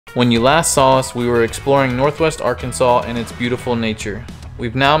When you last saw us, we were exploring Northwest Arkansas and its beautiful nature.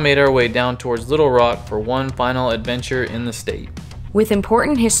 We've now made our way down towards Little Rock for one final adventure in the state. With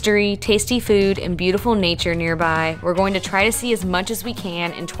important history, tasty food, and beautiful nature nearby, we're going to try to see as much as we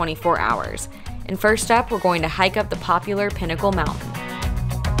can in 24 hours. And first up, we're going to hike up the popular Pinnacle Mountain.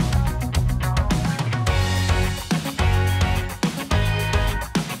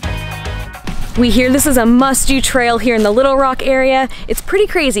 We hear this is a must-do trail here in the Little Rock area. It's pretty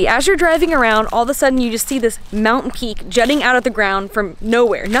crazy. As you're driving around, all of a sudden you just see this mountain peak jutting out of the ground from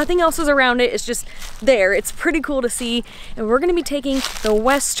nowhere. Nothing else is around it, it's just there. It's pretty cool to see. And we're gonna be taking the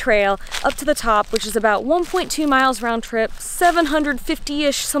West Trail up to the top, which is about 1.2 miles round trip,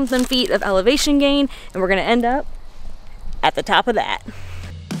 750-ish something feet of elevation gain, and we're gonna end up at the top of that.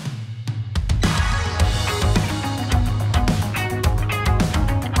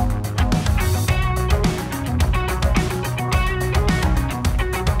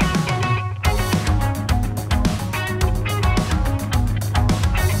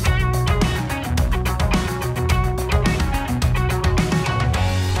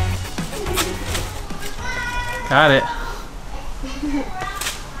 Got it.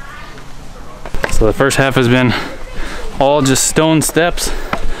 So the first half has been all just stone steps.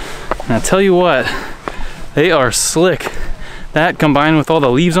 And I tell you what, they are slick. That combined with all the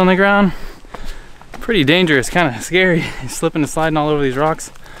leaves on the ground, pretty dangerous, kind of scary. You're slipping and sliding all over these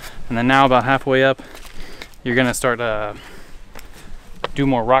rocks. And then now about halfway up, you're gonna start to do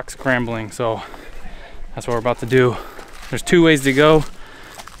more rock scrambling. So that's what we're about to do. There's 2 ways to go,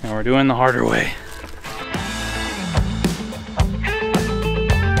 and we're doing the harder way.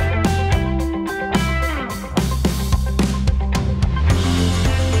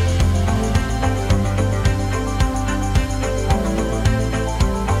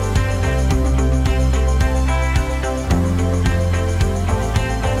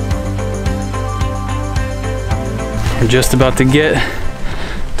 We're just about to get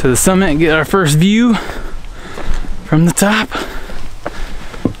to the summit and get our first view from the top.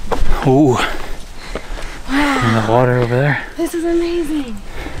 Ooh. Wow. And the water over there. This is amazing.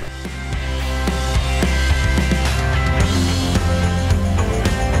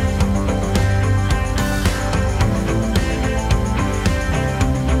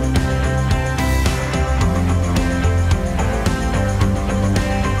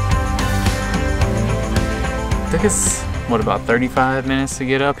 Took us, what, about 35 minutes to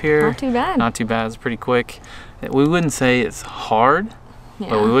get up here? Not too bad. Not too bad, it's pretty quick. We wouldn't say it's hard,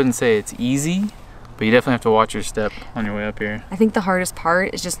 but we wouldn't say it's easy. But you definitely have to watch your step on your way up here. I think the hardest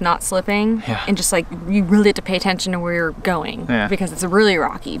part is just not slipping and just like you really have to pay attention to where you're going because it's really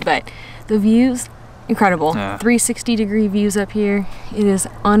rocky. But the views, incredible. 360-degree views up here. It is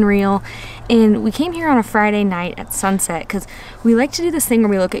unreal. And we came here on a Friday night at sunset because we like to do this thing where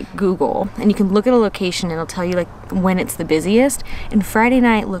we look at Google and you can look at a location and it'll tell you like when it's the busiest. And Friday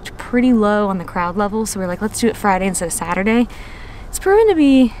night looked pretty low on the crowd level, so we're like, let's do it Friday instead of Saturday. It's proven to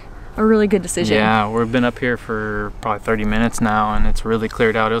be a really good decision. Yeah, we've been up here for probably 30 minutes now and it's really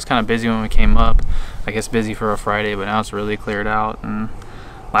cleared out. It was kind of busy when we came up. I guess busy for a Friday, but now it's really cleared out. And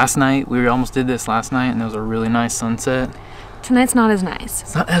last night, we almost did this last night and there was a really nice sunset. Tonight's not as nice.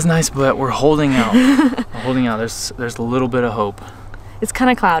 It's not as nice, but we're holding out. We're holding out. There's a little bit of hope. It's kind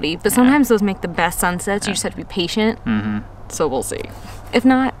of cloudy, but sometimes those make the best sunsets. You just have to be patient. So we'll see. If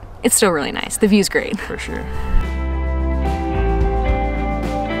not, it's still really nice. The view's great. For sure.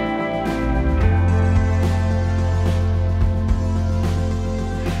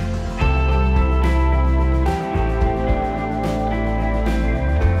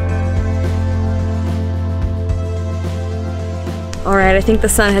 All right, I think the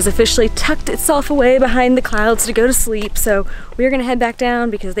sun has officially tucked itself away behind the clouds to go to sleep, so we're gonna head back down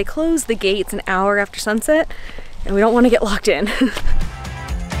because they close the gates an hour after sunset and we don't want to get locked in.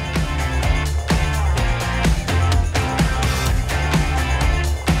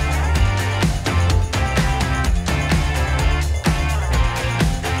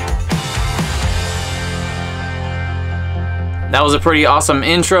 That was a pretty awesome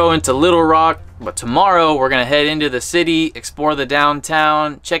intro into Little Rock, but tomorrow we're gonna head into the city, explore the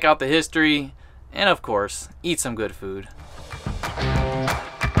downtown, check out the history, and of course, eat some good food.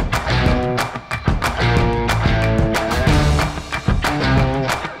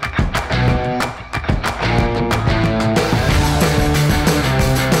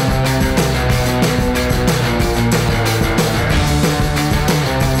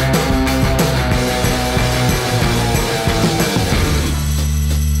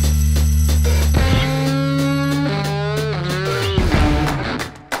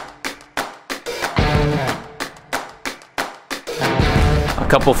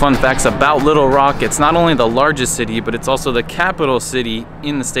 couple fun facts about Little Rock. It's not only the largest city, but it's also the capital city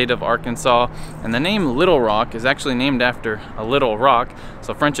in the state of Arkansas. And the name Little Rock is actually named after a little rock.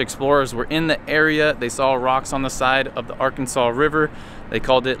 So French explorers were in the area. They saw rocks on the side of the Arkansas River. They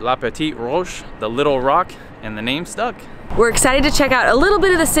called it La Petite Roche, the Little Rock, and the name stuck. We're excited to check out a little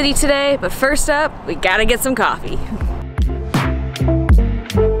bit of the city today, but first up, we gotta get some coffee.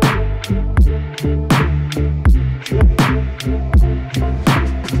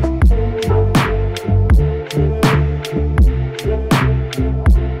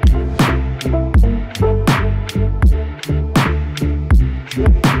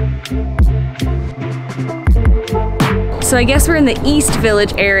 So I guess we're in the East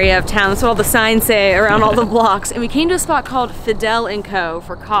Village area of town. That's what all the signs say around all the blocks. And we came to a spot called Fidel & Co.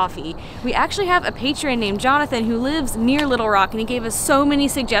 for coffee. We actually have a patron named Jonathan who lives near Little Rock, and he gave us so many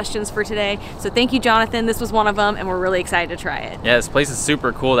suggestions for today. So thank you, Jonathan. This was one of them, and we're really excited to try it. Yeah, this place is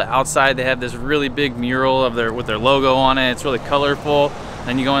super cool. The outside, they have this really big mural of with their logo on it. It's really colorful.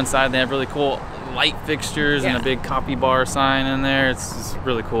 Then you go inside, they have really cool light fixtures and a big coffee bar sign in there. It's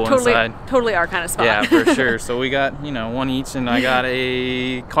really cool inside. Totally our kind of spot. Yeah, for sure. So we got, you know, one each, and I got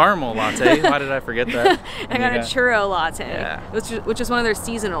a caramel latte. Why did I forget that? I got a churro latte, which is one of their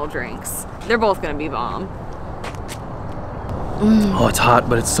seasonal drinks. They're both gonna be bomb. Oh, it's hot,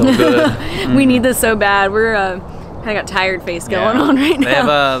 but it's so good. We need this so bad. We're kind of got tired face going on right now. They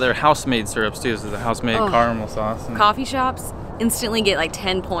have their house-made syrups too. So the house-made caramel sauce. Coffee shops instantly get like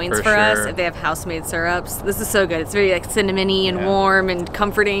 10 points for us if they have house-made syrups. This is so good. It's very like cinnamony and warm and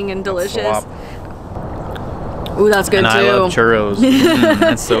comforting and delicious. Ooh, that's good too. I love churros.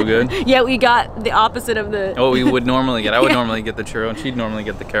 That's so good. Yeah, we got the opposite of the... what we would normally get. I would normally get the churro, and she'd normally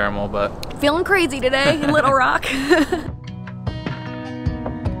get the caramel, but... Feeling crazy today in Little Rock.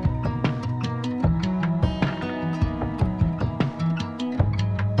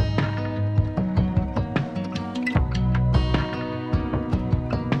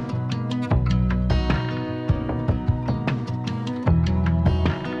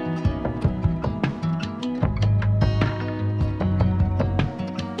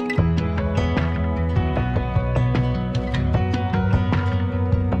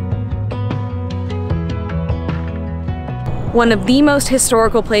 One of the most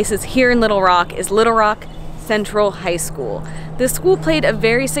historical places here in Little Rock is Little Rock Central High School. This school played a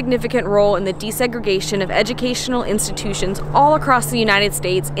very significant role in the desegregation of educational institutions all across the United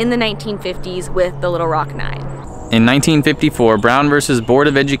States in the 1950s with the Little Rock Nine. In 1954, Brown versus Board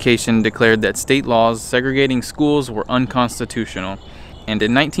of Education declared that state laws segregating schools were unconstitutional. And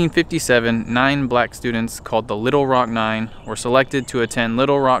in 1957, 9 black students called the Little Rock Nine were selected to attend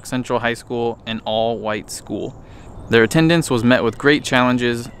Little Rock Central High School, an all-white school. Their attendance was met with great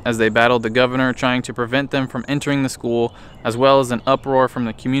challenges as they battled the governor trying to prevent them from entering the school, as well as an uproar from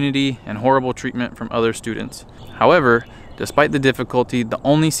the community and horrible treatment from other students. However, despite the difficulty, the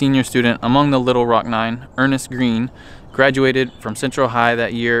only senior student among the Little Rock Nine, Ernest Green, graduated from Central High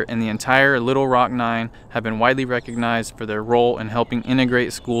that year, and the entire Little Rock Nine have been widely recognized for their role in helping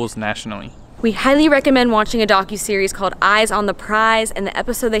integrate schools nationally. We highly recommend watching a docuseries called Eyes on the Prize, and the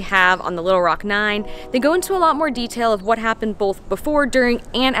episode they have on the Little Rock Nine. They go into a lot more detail of what happened both before, during,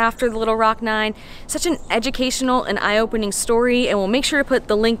 and after the Little Rock Nine. Such an educational and eye-opening story, and we'll make sure to put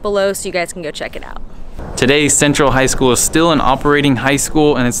the link below so you guys can go check it out. Today, Central High School is still an operating high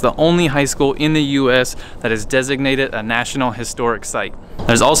school, and it's the only high school in the U.S. that is designated a National Historic Site.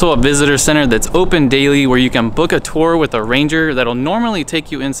 There's also a visitor center that's open daily where you can book a tour with a ranger that'll normally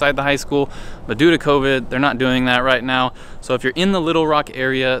take you inside the high school, but due to COVID, they're not doing that right now. So if you're in the Little Rock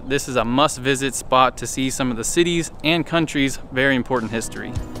area, this is a must-visit spot to see some of the city's and country's very important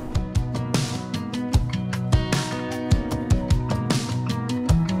history.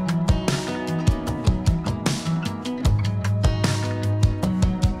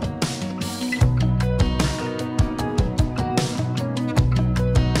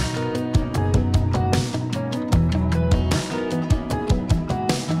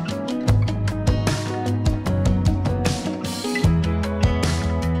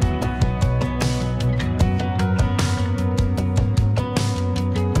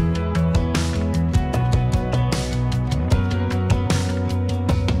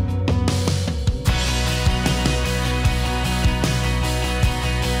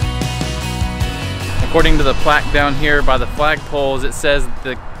 According to the plaque down here by the flagpoles, it says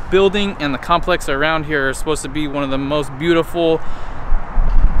the building and the complex around here are supposed to be one of the most beautiful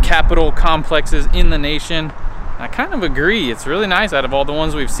Capitol complexes in the nation. And I kind of agree. It's really nice out of all the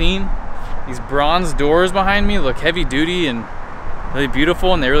ones we've seen. These bronze doors behind me look heavy duty and really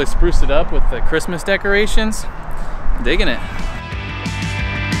beautiful, and they really spruced it up with the Christmas decorations. I'm digging it.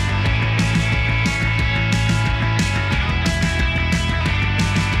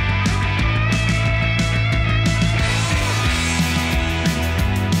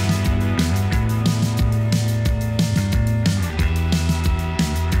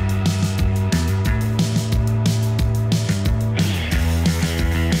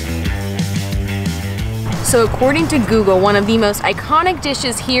 So according to Google, one of the most iconic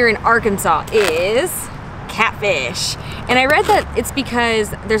dishes here in Arkansas is catfish. And I read that it's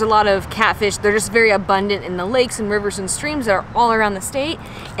because there's a lot of catfish. They're just very abundant in the lakes and rivers and streams that are all around the state.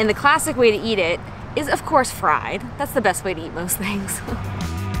 And the classic way to eat it is, of course, fried. That's the best way to eat most things.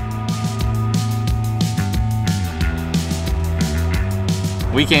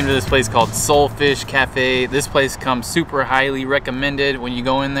 We came to this place called Soulfish Cafe. This place comes super highly recommended. When you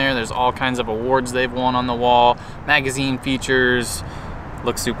go in there, there's all kinds of awards they've won on the wall, magazine features,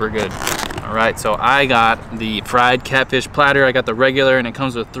 looks super good. All right, so I got the fried catfish platter. I got the regular, and it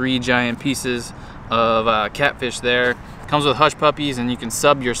comes with 3 giant pieces of catfish there. It comes with hush puppies, and you can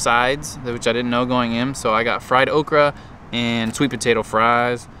sub your sides, which I didn't know going in. So I got fried okra and sweet potato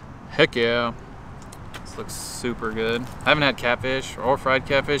fries. Heck yeah. This looks super good. I haven't had catfish or fried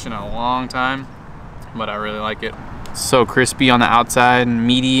catfish in a long time, but I really like it. So crispy on the outside and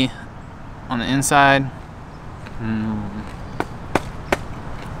meaty on the inside.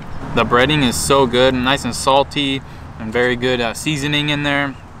 The breading is so good, nice and salty, and very good seasoning in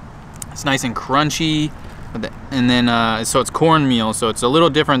there. It's nice and crunchy, and then so it's cornmeal, so it's a little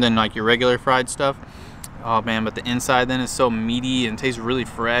different than like your regular fried stuff. Oh man, but the inside then is so meaty and tastes really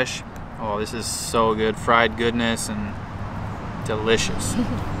fresh. Oh, this is so good. Fried goodness and delicious.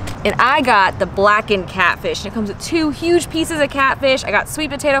 And I got the blackened catfish. And it comes with 2 huge pieces of catfish. I got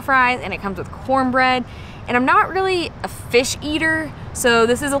sweet potato fries, and it comes with cornbread. And I'm not really a fish eater, so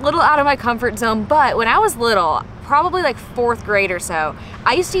this is a little out of my comfort zone, but when I was little, probably like 4th grade or so,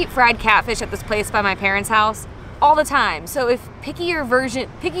 I used to eat fried catfish at this place by my parents' house all the time. So if pickier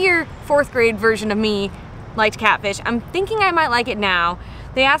 4th grade version of me liked catfish, I'm thinking I might like it now.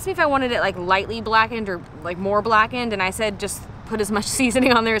 They asked me if I wanted it like lightly blackened or like more blackened, and I said just put as much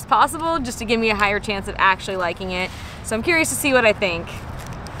seasoning on there as possible just to give me a higher chance of actually liking it. So I'm curious to see what I think.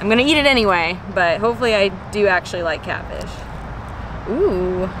 I'm gonna eat it anyway, but hopefully I do actually like catfish.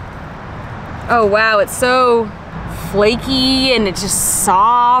 Ooh. Oh wow, it's so flaky and it's just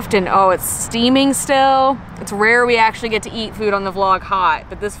soft, and oh, it's steaming still. It's rare we actually get to eat food on the vlog hot,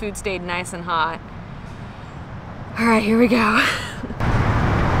 but this food stayed nice and hot. All right, here we go.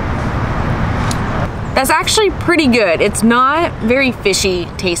 That's actually pretty good. It's not very fishy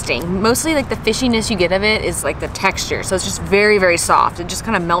tasting. Mostly like the fishiness you get of it is like the texture. So it's just very, very soft. It just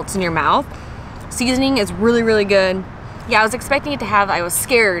kind of melts in your mouth. Seasoning is really, really good. Yeah, I was expecting it to have, I was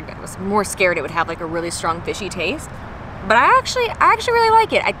more scared it would have like a really strong fishy taste. But I actually really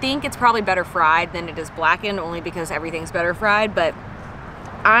like it. I think it's probably better fried than it is blackened, only because everything's better fried. But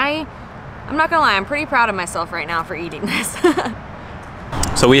I'm not gonna lie, I'm pretty proud of myself right now for eating this.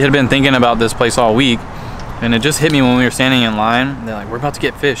 So we had been thinking about this place all week, and it just hit me when we were standing in line. They're like, we're about to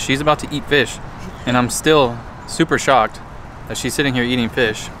get fish. She's about to eat fish. And I'm still super shocked that she's sitting here eating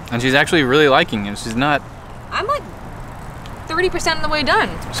fish. And she's actually really liking it. She's not... I'm like 30% of the way done.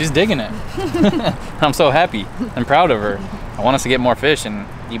 She's digging it. I'm so happy and proud of her. I want us to get more fish and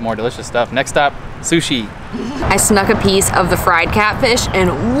eat more delicious stuff. Next stop, sushi. I snuck a piece of the fried catfish,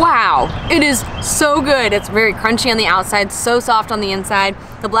 and wow, it is so good. It's very crunchy on the outside, so soft on the inside.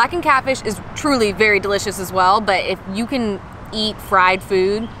 The blackened catfish is truly very delicious as well, but if you can eat fried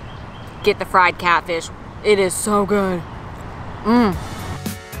food, get the fried catfish. It is so good.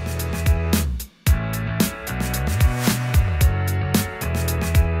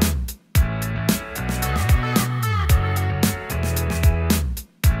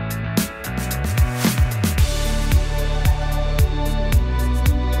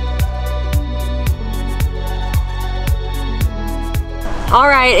 All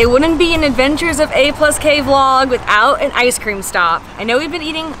right, it wouldn't be an Adventures of A+K vlog without an ice cream stop. I know we've been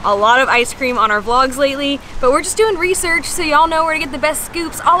eating a lot of ice cream on our vlogs lately, but we're just doing research so y'all know where to get the best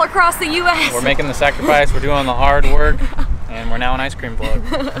scoops all across the US. We're making the sacrifice, we're doing the hard work, and we're now an ice cream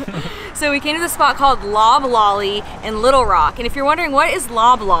vlog. So we came to this spot called Lob Lolly in Little Rock, and if you're wondering what is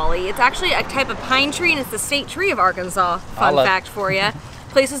Lob Lolly, it's actually a type of pine tree, and it's the state tree of Arkansas. Fun fact for you.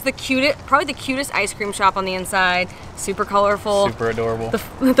 Place is the cutest, probably the cutest ice cream shop on the inside. Super colorful. Super adorable.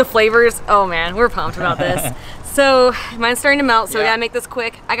 The flavors, oh man, we're pumped about this. So mine's starting to melt, so we gotta make this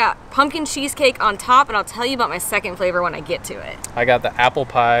quick. I got pumpkin cheesecake on top, and I'll tell you about my second flavor when I get to it. I got the apple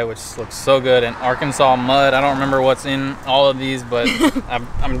pie, which looks so good, and Arkansas mud. I don't remember what's in all of these, but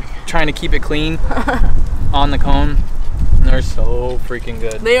I'm trying to keep it clean on the cone. And they're so freaking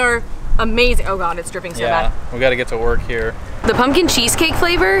good. They are amazing. Oh god, it's dripping so bad. We gotta get to work here. The pumpkin cheesecake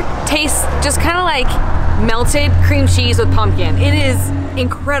flavor tastes just kind of like melted cream cheese with pumpkin. It is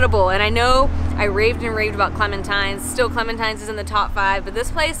incredible, and I know I raved and raved about clementines. Still, clementines is in the top 5, but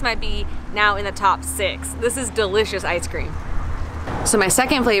this place might be now in the top 6. This is delicious ice cream. So my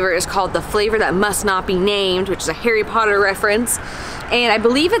second flavor is called the flavor that must not be named, which is a Harry Potter reference. And I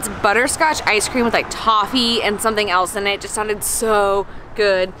believe it's butterscotch ice cream with like toffee and something else in it. It just sounded so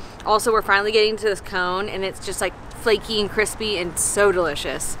good. Also, we're finally getting to this cone and it's just like flaky and crispy and so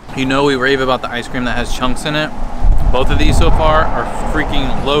delicious. You know we rave about the ice cream that has chunks in it. Both of these so far are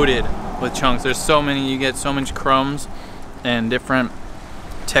freaking loaded with chunks. There's so many, you get so much crumbs and different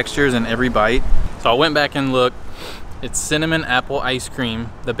textures in every bite. So I went back and looked. It's cinnamon apple ice cream,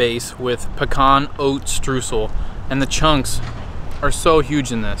 the base, with pecan oat streusel. And the chunks are so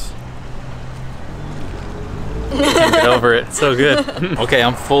huge in this. Can't get over it, it's so good. Okay,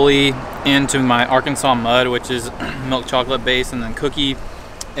 I'm fully into my Arkansas mud, which is milk chocolate base and then cookie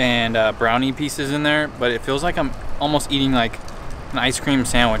and brownie pieces in there. But it feels like I'm almost eating like an ice cream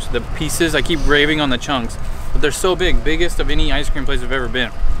sandwich. The pieces, I keep raving on the chunks, but they're so big, biggest of any ice cream place I've ever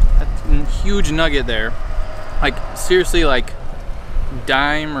been. That huge nugget there. Like seriously, like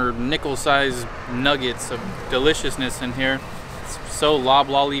dime or nickel size nuggets of deliciousness in here. It's so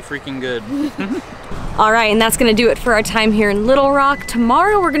loblolly freaking good. All right, and that's gonna do it for our time here in Little Rock.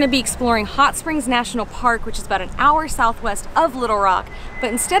 Tomorrow we're gonna be exploring Hot Springs National Park, which is about an hour southwest of Little Rock. But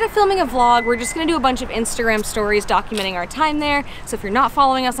instead of filming a vlog, we're just gonna do a bunch of Instagram stories documenting our time there. So if you're not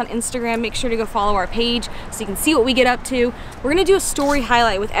following us on Instagram, make sure to go follow our page so you can see what we get up to. We're gonna do a story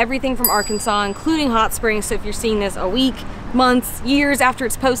highlight with everything from Arkansas, including Hot Springs. So if you're seeing this a week, months, years after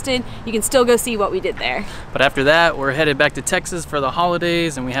it's posted, you can still go see what we did there. But after that, we're headed back to Texas for the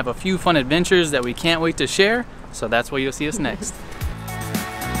holidays, and we have a few fun adventures that we can't wait to share. So that's where you'll see us next.